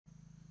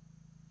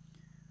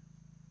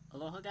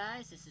Aloha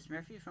guys, this is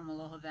Murphy from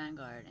Aloha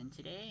Vanguard, and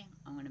today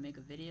I'm going to make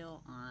a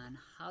video on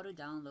how to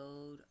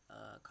download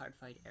a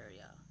Cardfight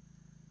area.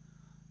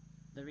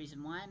 The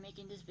reason why I'm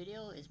making this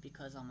video is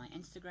because on my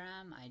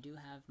Instagram I do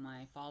have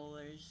my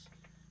followers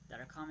that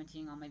are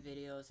commenting on my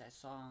videos that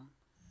saw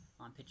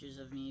on pictures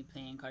of me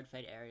playing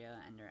Cardfight area,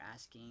 and they're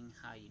asking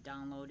how you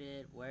download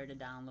it, where to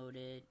download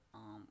it,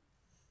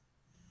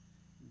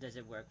 does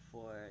it work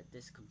for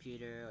this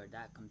computer or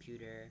that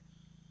computer,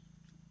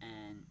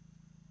 and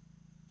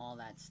all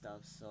that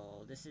stuff.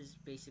 So this is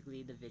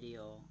basically the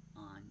video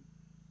on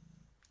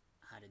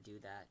how to do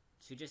that,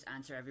 to just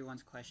answer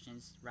everyone's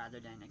questions rather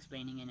than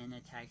explaining it in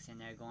a text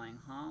and they're going,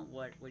 huh,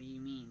 what do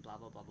you mean, blah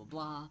blah blah blah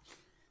blah.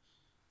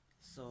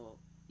 So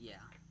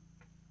yeah,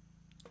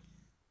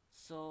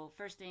 so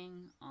first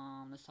thing,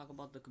 let's talk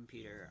about the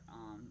computer.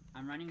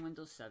 I'm running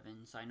Windows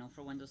 7, so I know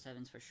for Windows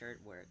 7 for sure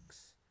it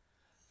works.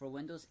 For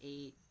Windows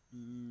 8,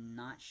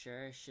 not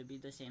sure. Should be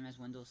the same as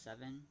Windows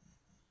 7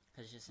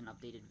 because it's just an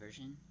updated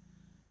version.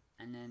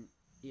 And then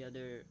the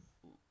other,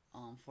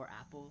 for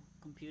Apple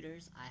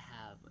computers, I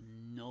have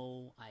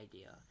no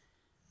idea.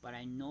 But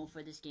I know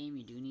for this game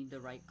you do need the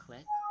right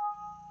click.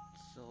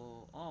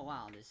 So, oh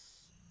wow,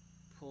 this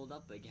pulled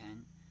up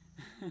again.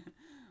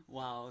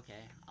 Wow,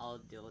 okay, I'll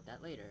deal with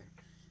that later.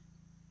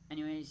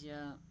 Anyways,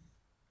 yeah.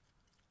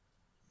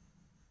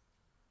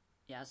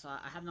 Yeah, so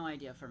I have no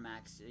idea for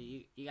Macs.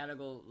 You gotta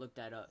go look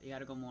that up. You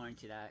gotta go more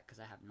into that because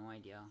I have no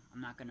idea.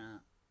 I'm not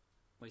gonna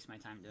waste my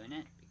time doing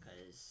it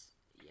because,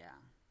 yeah.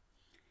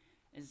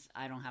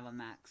 I don't have a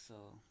Mac,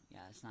 so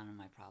yeah, it's none of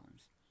my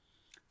problems.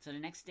 So the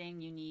next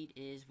thing you need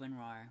is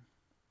WinRAR.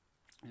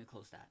 Let me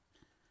close that.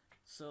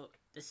 So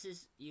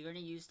you're gonna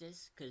use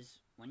this because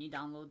when you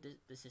download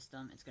the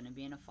system, it's gonna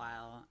be in a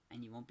file,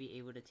 and you won't be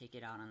able to take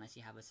it out unless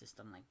you have a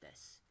system like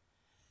this.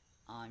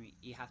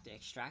 You have to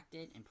extract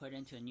it and put it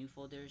into a new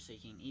folder so you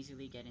can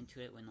easily get into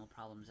it with no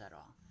problems at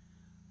all.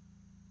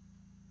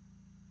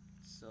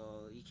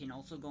 So you can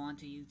also go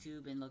onto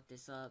YouTube and look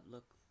this up.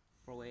 Look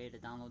for a way to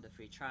download the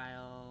free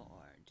trial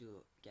or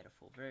get a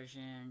full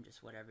version,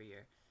 just whatever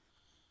you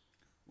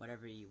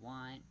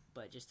want.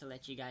 But just to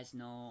let you guys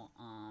know,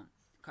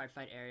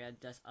 Cardfight area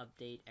does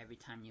update every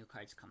time new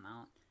cards come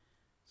out.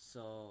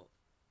 So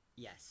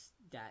yes,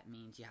 that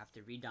means you have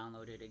to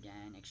re-download it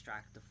again,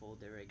 extract the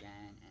folder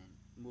again, and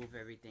move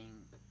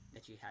everything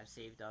that you have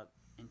saved up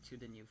into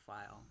the new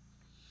file,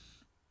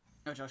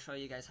 which I'll show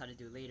you guys how to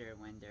do later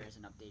when there is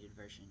an updated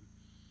version.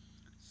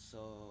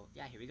 So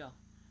yeah, here we go.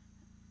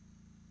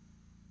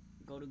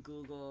 Go to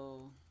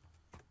Google.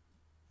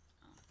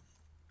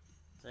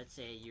 So let's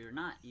say you're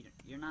not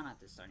at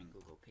the starting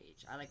Google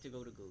page. I like to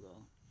go to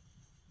Google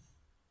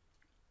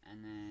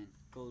and then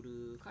go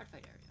to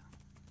Cardfight area.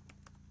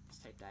 Let's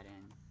type that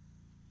in.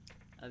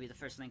 That'll be the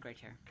first link right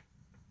here.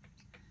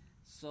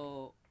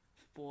 So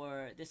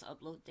for this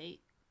upload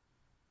date,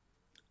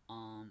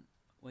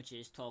 which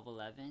is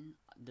 12/11,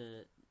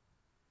 the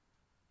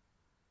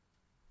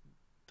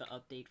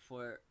update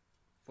for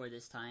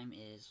this time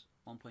is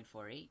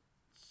 1.48.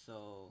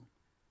 So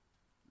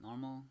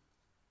normal,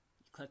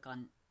 you click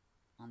on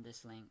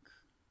this link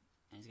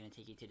and it's gonna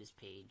take you to this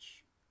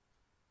page.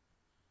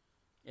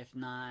 If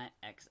not,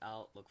 X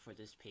out, look for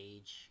this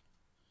page.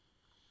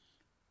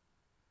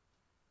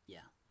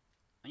 Yeah,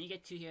 when you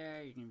get to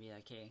here, you're gonna be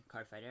like, okay,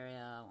 Cardfight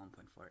area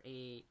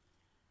 1.48.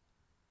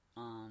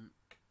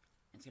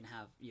 It's gonna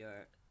have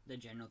the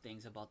general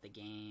things about the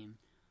game,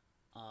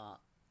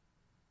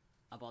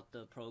 about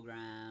the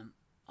program,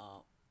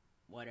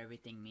 what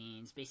everything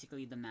means,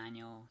 basically the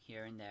manual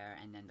here and there,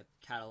 and then the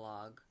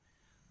catalog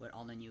with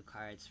all the new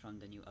cards from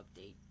the new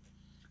update.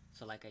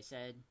 So like I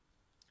said,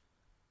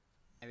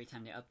 every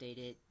time they update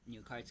it,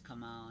 new cards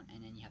come out,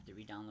 and then you have to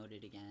re-download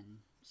it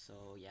again.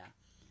 So yeah,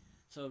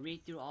 so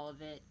read through all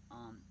of it.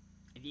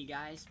 If you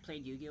guys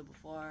played Yu-Gi-Oh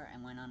before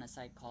and went on a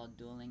site called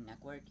Dueling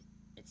Network,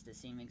 it's the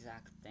same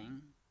exact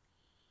thing.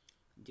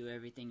 Do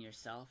everything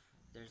yourself.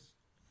 There's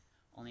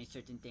only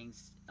certain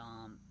things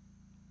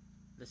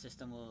the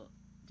system will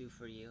do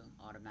for you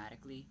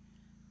automatically,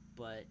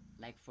 but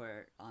like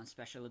for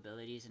special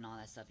abilities and all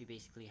that stuff, you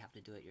basically have to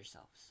do it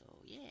yourself.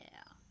 So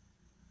yeah,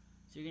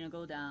 so you're gonna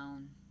go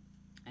down,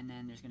 and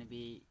then there's gonna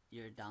be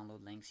your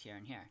download links here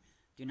and here.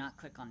 Do not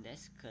click on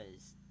this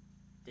because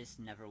this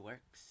never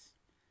works.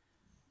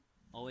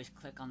 Always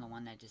click on the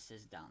one that just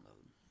says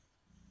download.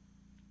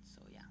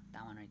 So yeah,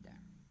 that one right there.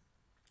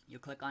 You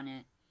click on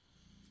it,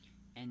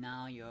 and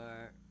now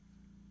your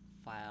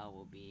file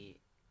will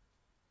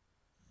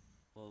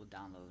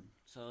download.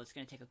 So it's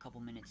gonna take a couple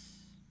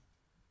minutes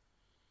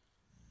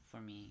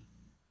for me.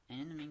 And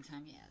in the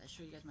meantime, yeah, let's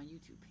show you guys my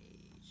YouTube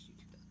page,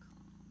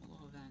 youtube.com,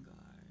 Aloha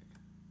Vanguard.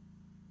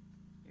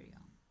 There you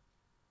go.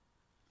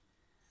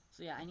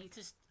 So yeah, I need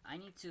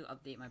to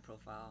update my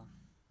profile.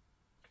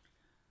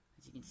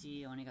 As you can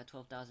see, I only got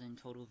 12,000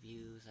 total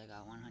views. I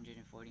got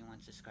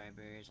 141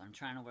 subscribers. I'm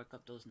trying to work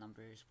up those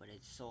numbers, but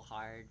it's so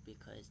hard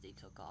because they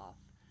took off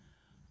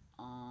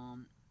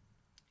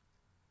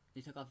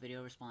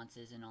video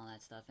responses and all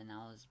that stuff, and that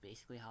was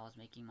basically how I was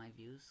making my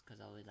views, because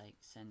I would like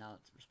send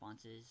out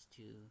responses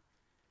to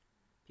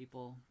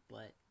people,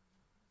 but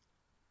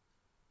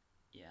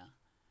yeah.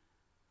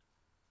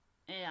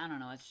 I don't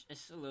know.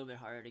 It's a little bit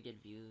harder to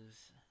get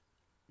views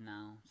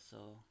now,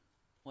 so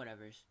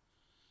whatever's.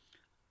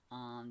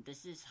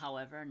 This is,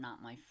 however,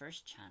 not my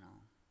first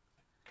channel.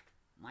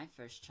 My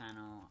first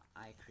channel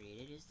I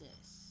created is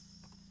this.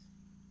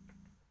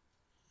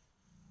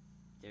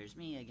 There's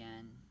me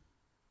again.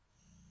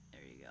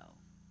 There you go.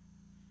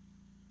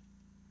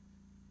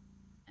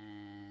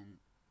 And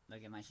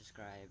look at my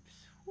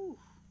subscribes. Whew.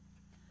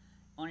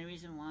 Only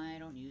reason why I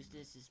don't use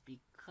this is because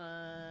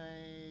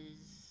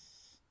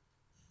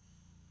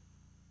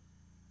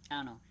I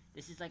don't know.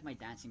 This is like my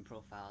dancing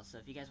profile, so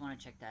if you guys want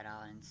to check that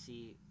out and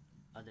see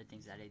other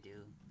things that I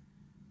do,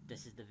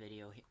 this is the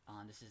video.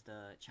 This is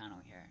the channel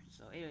here.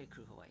 So AOA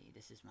Crew Hawaii.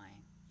 This is my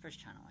first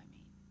channel I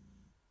made,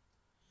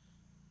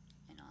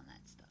 and all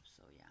that stuff.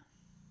 So yeah,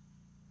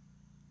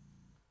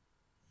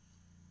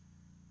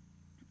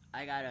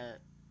 I gotta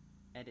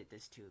edit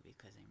this too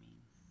because I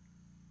mean,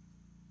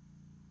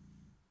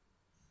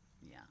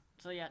 yeah.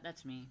 So yeah,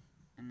 that's me,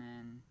 and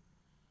then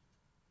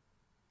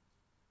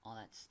all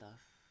that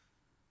stuff.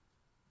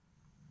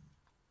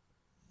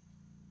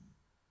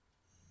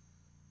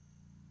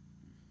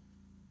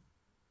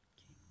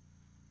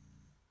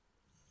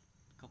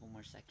 Couple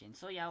more seconds.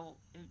 So yeah, well,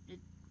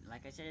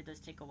 like I said, it does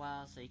take a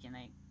while, so you can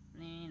like,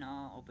 you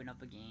know, open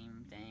up a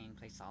game thing,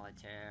 play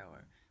solitaire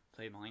or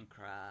play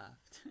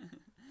Minecraft.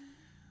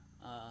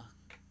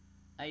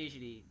 I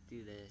usually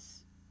do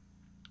this,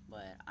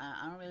 but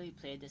I don't really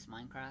play this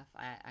Minecraft.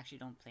 I actually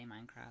don't play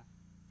Minecraft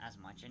as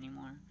much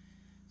anymore,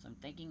 so I'm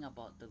thinking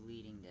about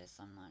deleting this.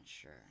 I'm not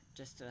sure,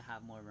 just to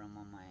have more room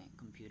on my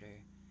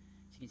computer.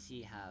 So you can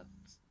see, have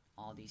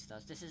all these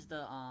stuff. This is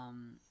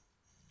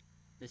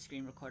the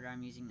screen recorder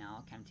I'm using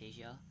now,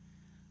 Camtasia.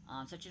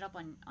 Search it up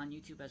on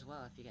YouTube as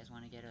well if you guys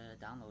want to get a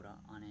download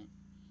on it.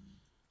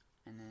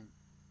 And then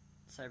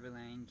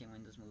Cyberlink and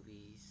Windows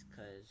Movies,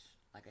 because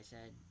like I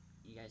said,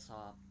 you guys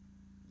saw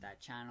that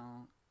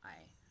channel.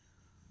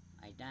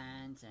 I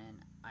dance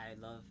and I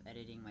love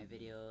editing my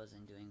videos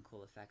and doing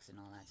cool effects and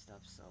all that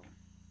stuff. So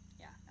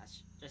yeah,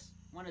 that's just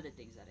one of the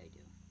things that I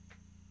do.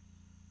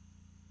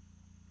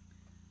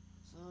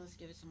 So let's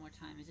give it some more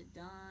time. Is it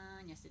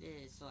done? Yes, it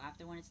is. So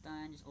after when it's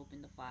done, just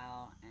open the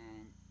file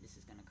and this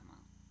is gonna come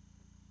out.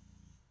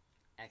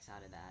 X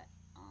out of that.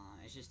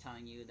 It's just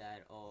telling you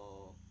that,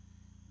 oh,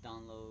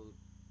 download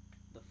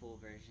the full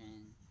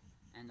version.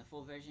 And the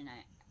full version,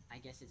 I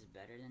guess it's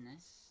better than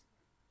this.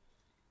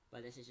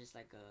 But this is just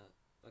like a,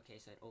 okay,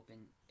 so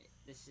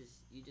this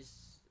is, you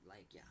just,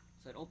 like, yeah.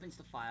 So it opens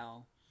the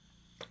file.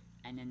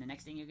 And then the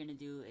next thing you're gonna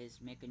do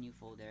is make a new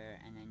folder,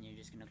 and then you're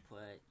just gonna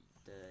put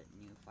the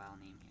new file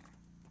name here.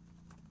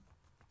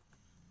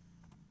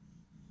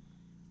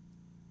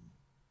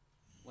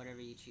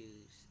 Whatever you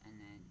choose, and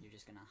then you're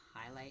just gonna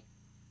highlight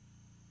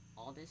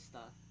all this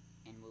stuff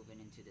and move it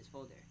into this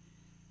folder.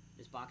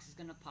 This box is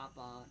gonna pop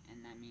out,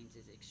 and that means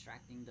it's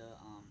extracting the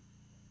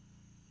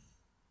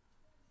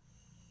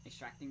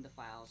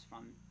files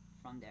from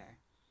there.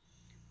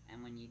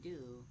 And when you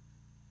do,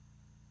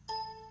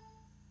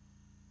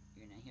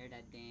 you're gonna hear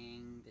that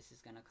ding. This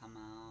is gonna come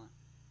out.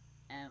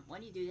 And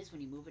when you do this,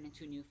 when you move it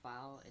into a new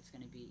file, it's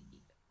gonna be,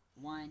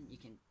 one, you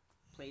can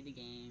play the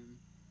game,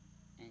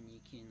 and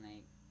you can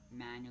like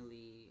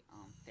manually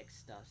fix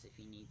stuff if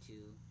you need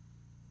to,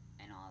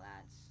 and all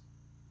that.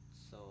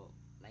 So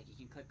like you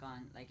can click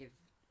on, like, if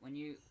when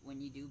you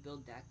do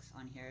build decks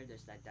on here,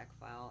 there's that deck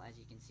file, as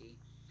you can see.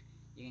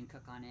 You can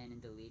click on it and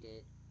delete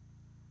it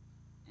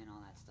and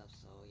all that stuff.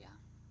 So yeah,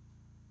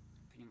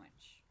 pretty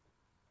much.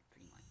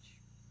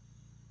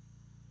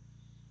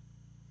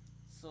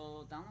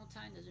 So download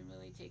time doesn't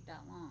really take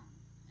that long,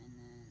 and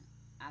then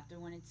after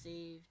when it's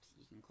saved,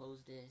 you can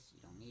close this. You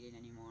don't need it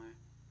anymore.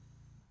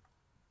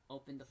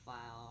 Open the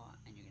file,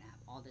 and you're gonna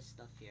have all this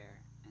stuff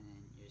here, and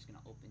then you're just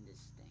gonna open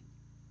this thing.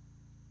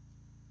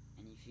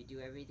 And if you do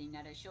everything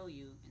that I show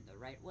you in the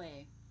right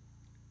way,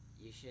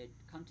 you should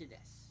come to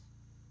this.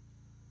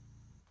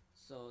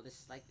 So this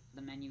is like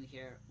the menu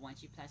here.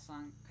 Once you press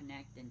on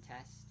connect and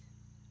test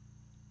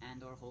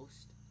and or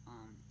host,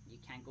 you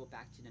can't go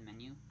back to the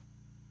menu.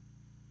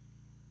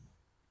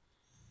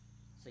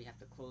 So you have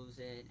to close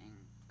it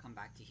and come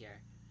back to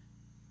here.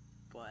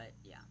 But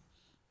yeah,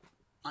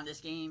 on this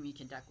game you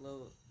can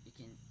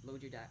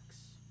load your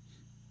decks.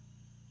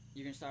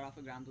 You can start off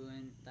with Ground Blue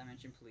and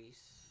Dimension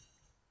Police,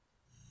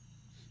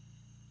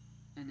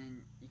 and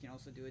then you can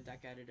also do a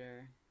deck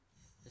editor.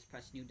 Just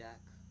press new deck,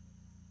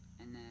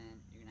 and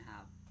then you're gonna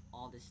have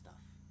all this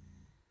stuff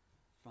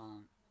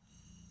from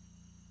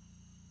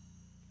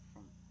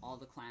all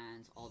the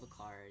clans, all the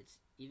cards,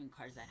 even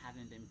cards that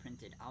haven't been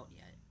printed out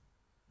yet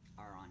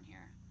are on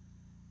here.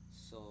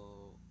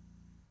 So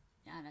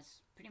yeah,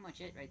 that's pretty much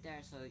it right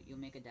there. So you'll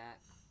make a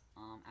deck.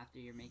 After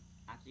you make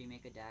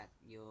a deck,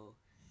 you'll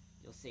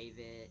save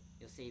it.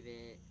 If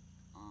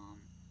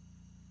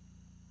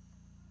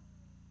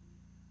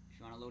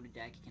you want to load a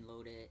deck, you can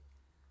load it.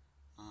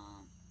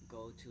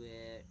 Go to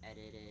it,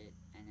 edit it,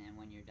 and then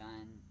when you're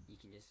done, you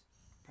can just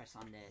press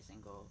on this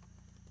and go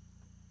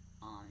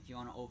If you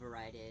want to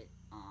override it,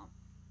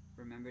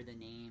 remember the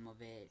name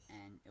of it,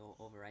 and it will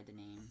override the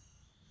name.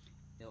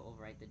 It'll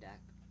overwrite the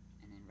deck,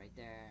 and then right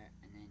there,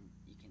 and then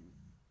you can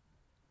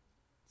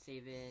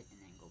save it, and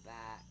then go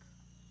back,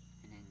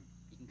 and then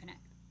you can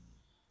connect.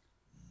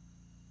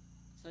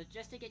 So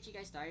just to get you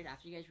guys started,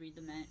 after you guys read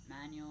the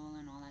manual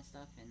and all that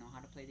stuff, and know how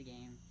to play the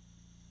game,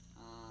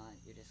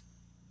 you just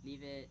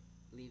leave it,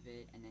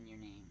 and then your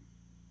name.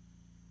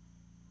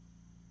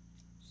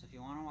 So if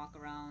you want to walk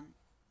around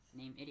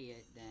name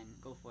idiot, then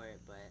go for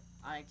it, but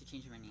I like to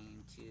change my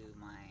name to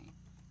my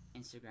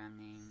Instagram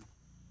name.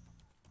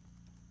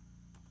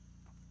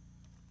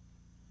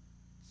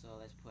 So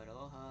let's put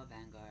Aloha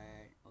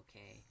Vanguard.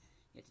 Okay,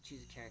 you have to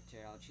choose a character.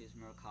 I'll choose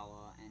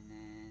Murakawa, and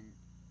then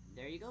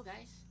there you go,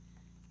 guys.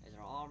 You guys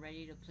are all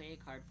ready to play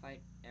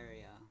Cardfight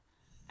area.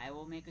 I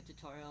will make a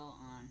tutorial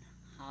on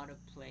how to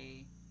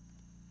play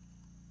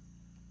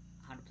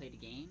the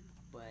game,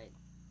 but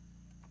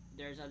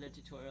there's other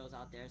tutorials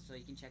out there, so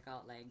you can check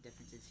out like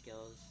difference in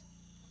skills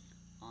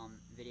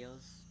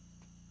videos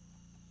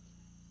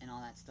and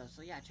all that stuff.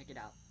 So yeah, check it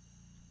out.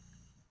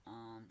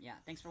 Yeah,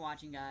 thanks for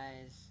watching,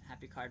 guys.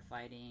 Happy card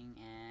fighting,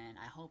 and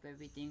I hope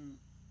everything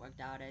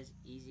worked out as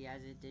easy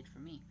as it did for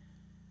me.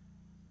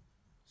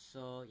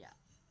 So yeah,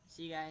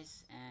 see you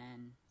guys,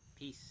 and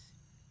peace.